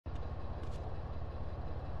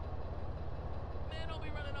don't be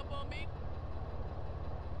running up on me.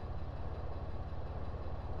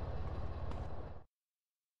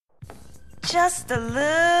 Just a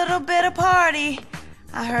little bit of party.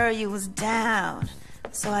 I heard you was down,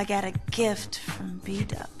 so I got a gift from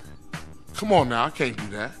B-Dup. Come on now, I can't do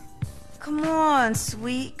that. Come on,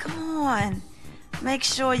 sweet, come on. Make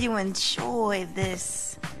sure you enjoy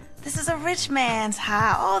this. This is a rich man's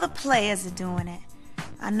high. All the players are doing it.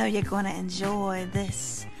 I know you're gonna enjoy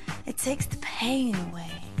this. It takes the pain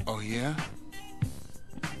away. Oh, yeah?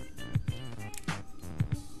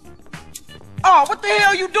 Oh, what the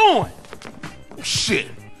hell you doing? Shit.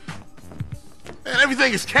 Man,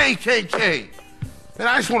 everything is K. Man,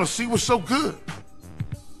 I just want to see what's so good.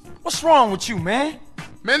 What's wrong with you, man?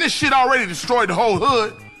 Man, this shit already destroyed the whole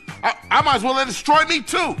hood. I might as well let it destroy me,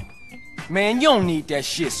 too. Man, you don't need that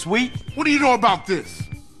shit, sweet. What do you know about this?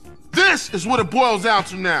 This is what it boils down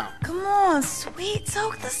to now. Come on, sweet,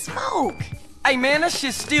 soak the smoke. Hey, man, that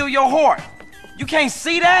shit steal your heart. You can't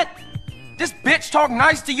see that? This bitch talk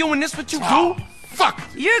nice to you and this what you do? Fuck.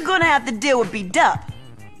 You're gonna have to deal with B-Dup.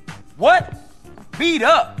 What? Beat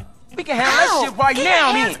up? We can handle that shit right Get now,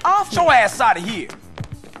 your then. hands off me. Get your ass out of here,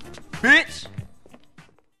 bitch.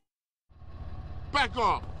 Back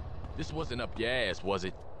off. This wasn't up your ass, was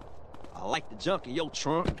it? I like the junk in your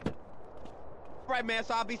trunk. Right, man,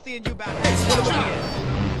 so I'll be seeing you about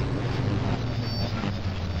that.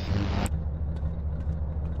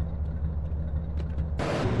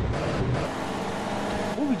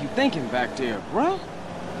 What were you thinking back there, bruh?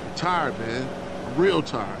 I'm tired, man. I'm real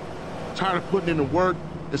tired. Tired of putting in the work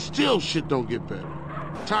and still shit don't get better.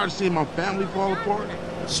 Tired of seeing my family fall apart.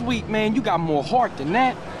 Sweet, man, you got more heart than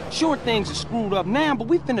that. Sure, things are screwed up now, but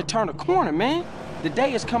we finna turn a corner, man. The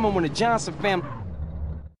day is coming when the Johnson family...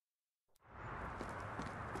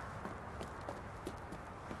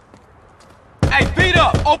 Hey, beat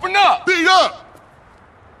up! Open up! Beat up!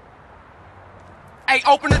 Hey,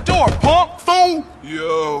 open the door, punk! Fool!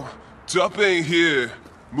 Yo, Dup ain't here.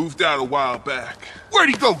 Moved out a while back. Where'd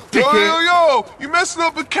he go, dickhead? Yo, you messing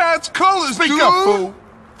up a cat's colors, Speak dude. up, fool.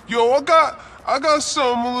 Yo, I got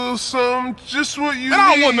some, a little something, just what you need. And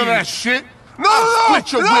I don't want none of that shit. No,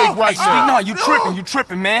 Split your wig right Hey, now. sweet, no, you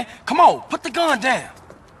tripping, man. Come on, put the gun down.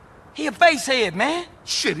 He a base head, man.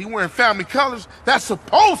 Shit, he wearing family colors. That's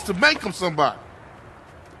supposed to make him somebody.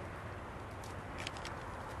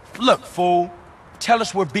 Look, fool, tell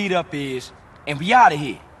us where B-Dup is, and we out of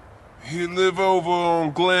here. He live over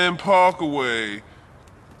on Glen Park away.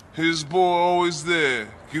 His boy always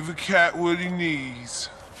there. Give a cat what he needs.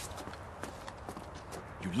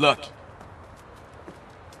 You lucky.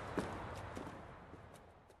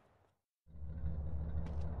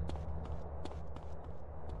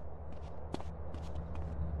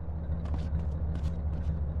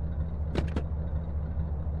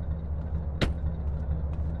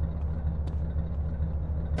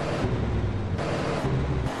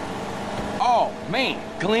 Oh, man,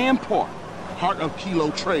 Glen Park. Heart of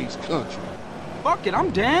Kilo Trades country. Fuck it,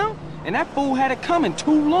 I'm down. And that fool had it coming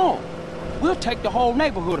too long. We'll take the whole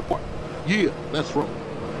neighborhood apart. Yeah, that's right.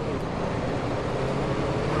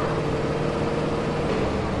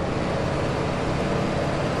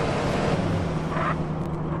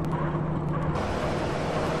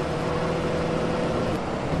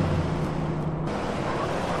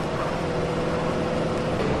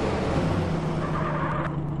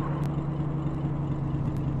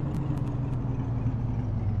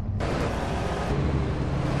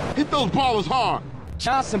 Hit those ballers hard.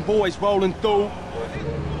 Johnson boys rolling through.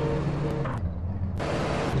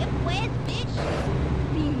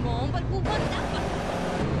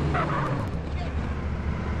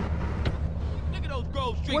 Look at those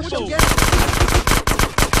Grove Street What's fools. your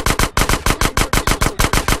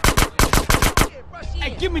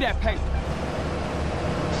Hey, give me that paper.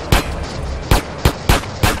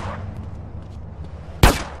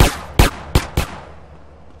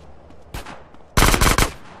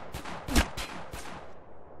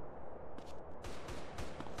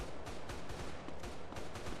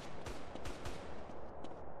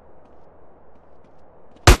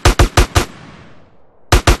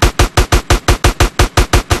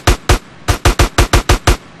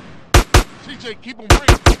 CJ, keep him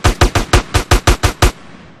real.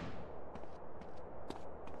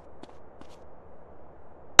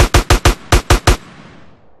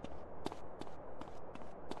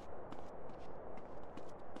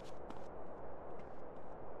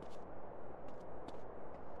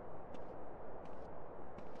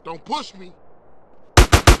 Don't push me.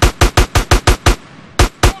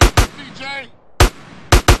 CJ.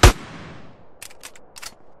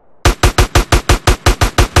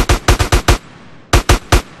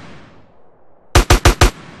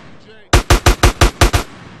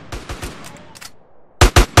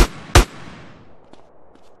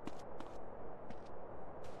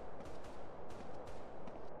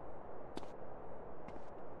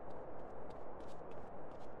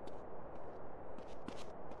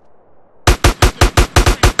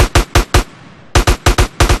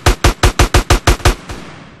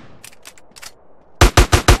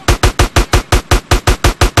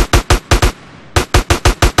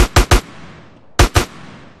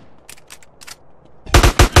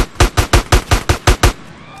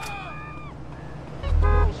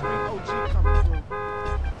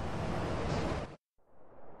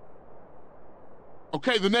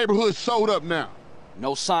 Okay, the neighborhood's sold up now.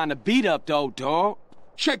 No sign of B-Dup, though, dog.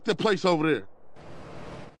 Check the place over there.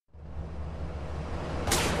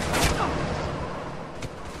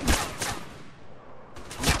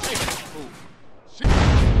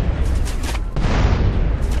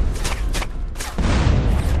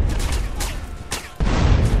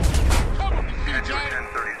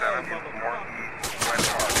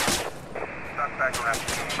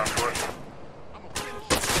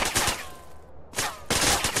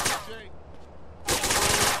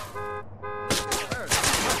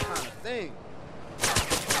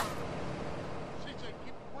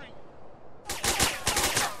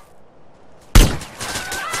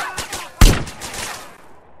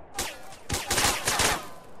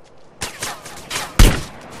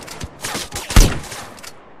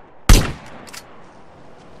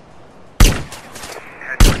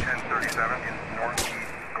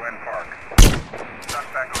 Northeast Glen Park.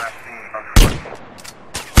 Suspect last seen on foot.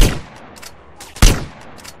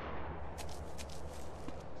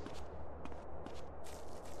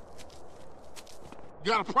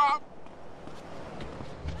 You got a problem?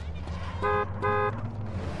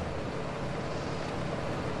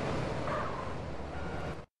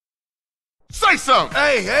 Say something!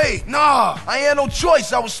 Hey, nah, I ain't had no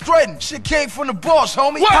choice. I was threatened. Shit came from the boss,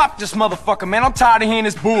 homie. Pop this motherfucker, man. I'm tired of hearing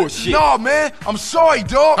this bullshit. Nah, man, I'm sorry,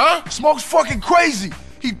 dog. Huh? Smoke's fucking crazy.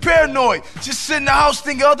 He paranoid. Just sit in the house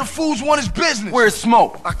thinking other fools want his business. Where's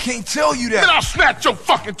Smoke? I can't tell you Then that. I'll snatch your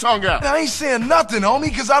fucking tongue out! I ain't saying nothing, homie,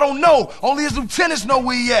 because I don't know. Only his lieutenants know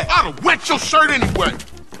where he at. I'd have wet your shirt anyway!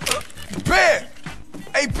 Bear!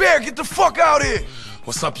 Hey, Bear, get the fuck out here!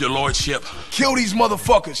 What's up, your lordship? Kill these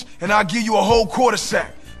motherfuckers, and I'll give you a whole quarter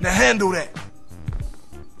sack. Now handle that.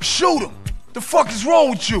 Shoot him. The fuck is wrong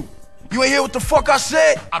with you? You ain't hear what the fuck I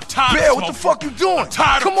said? I'm tired Bear, of what the smoking. fuck you doing? I'm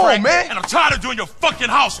tired Come of on, praying, man. And I'm tired of doing your fucking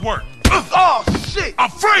housework. Oh, shit. I'm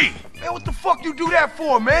free! Man, what the fuck you do that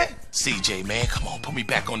for, man? CJ, man, come on, put me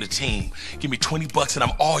back on the team. Give me 20 bucks and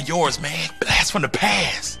I'm all yours, man. Blast from the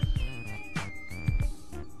past.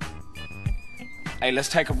 Hey, let's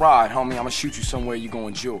take a ride, homie. I'm gonna shoot you somewhere you gonna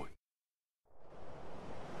enjoy.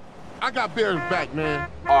 I got Bear's back, man.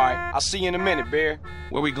 All right, I'll see you in a minute, Bear.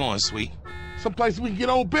 Where we going, sweet? Someplace we can get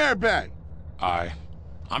old Bear back. All right,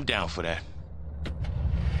 I'm down for that.